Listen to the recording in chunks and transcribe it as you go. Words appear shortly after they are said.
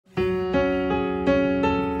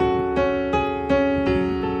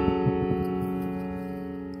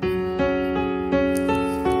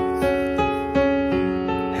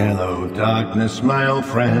darkness, my old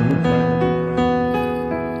friend,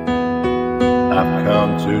 I've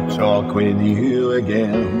come to talk with you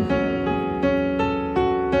again,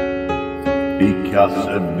 because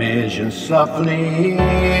a vision softly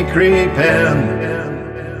creeping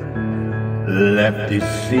left its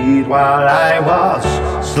seed while I was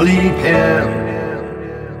sleeping.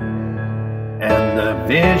 And the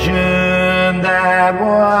vision that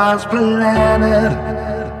was planted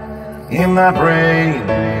in my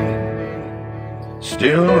brain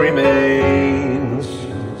still remains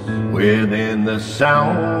within the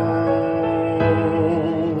sound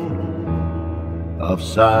of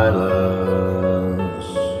silence.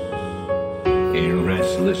 In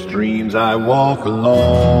restless dreams I walk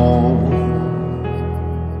alone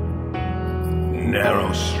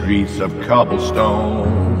narrow streets of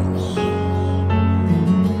cobblestones.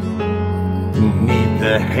 Neath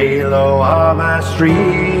the halo of my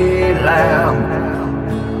street lamp,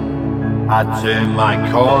 I turn my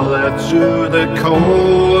collar to the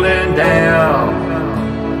cold and damp.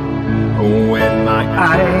 When my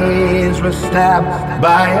eyes were stabbed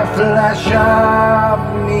by a flash of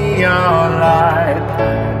neon light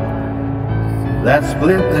that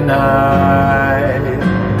split the night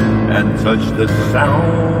and touched the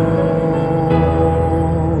sound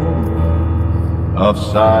of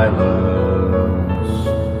silence.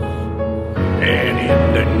 And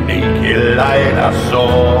in the naked light I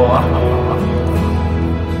saw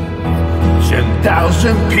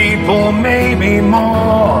 10,000 people, maybe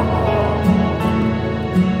more.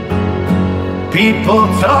 People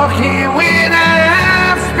talking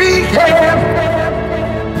without speaking,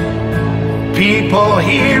 people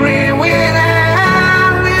hearing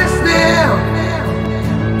without listening,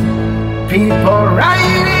 people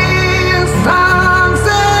writing songs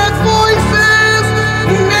that voices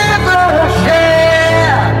never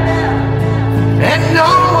shared, and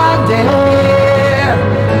no one dare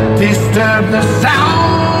disturb the sound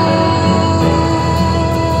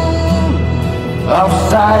of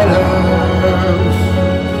silence.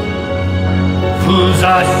 Fools, I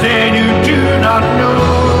said, you do not know.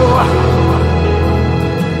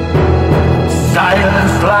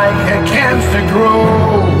 Silence like a cancer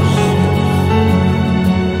grows.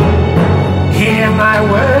 Hear my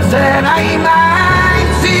words that I might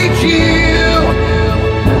teach you.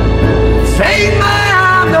 Take my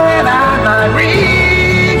arm that I might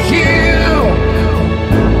reach you.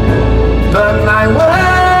 But my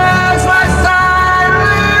words like silent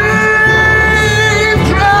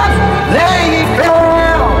drops, they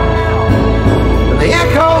fell, they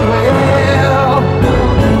echoed well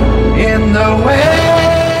in the way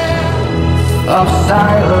of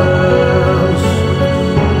silence.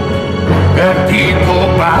 And people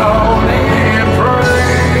bowed and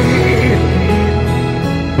prayed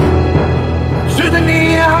to the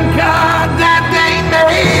neon god that they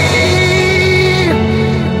made.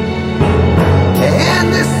 And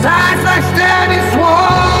the signs like static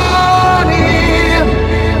sworn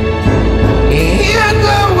in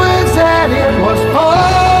the words that it was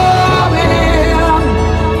falling.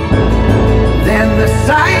 Then the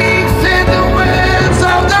signs and the words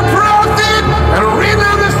of the prophet are written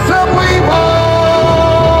on the subway wall.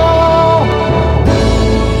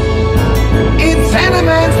 In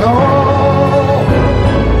tenements hall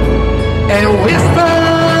and whisper.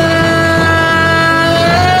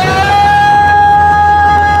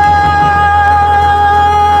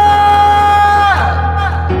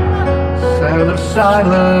 Sound of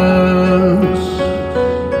silence,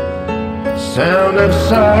 sound of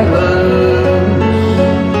silence.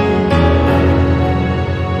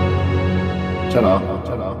 Ta-da,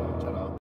 ta-da.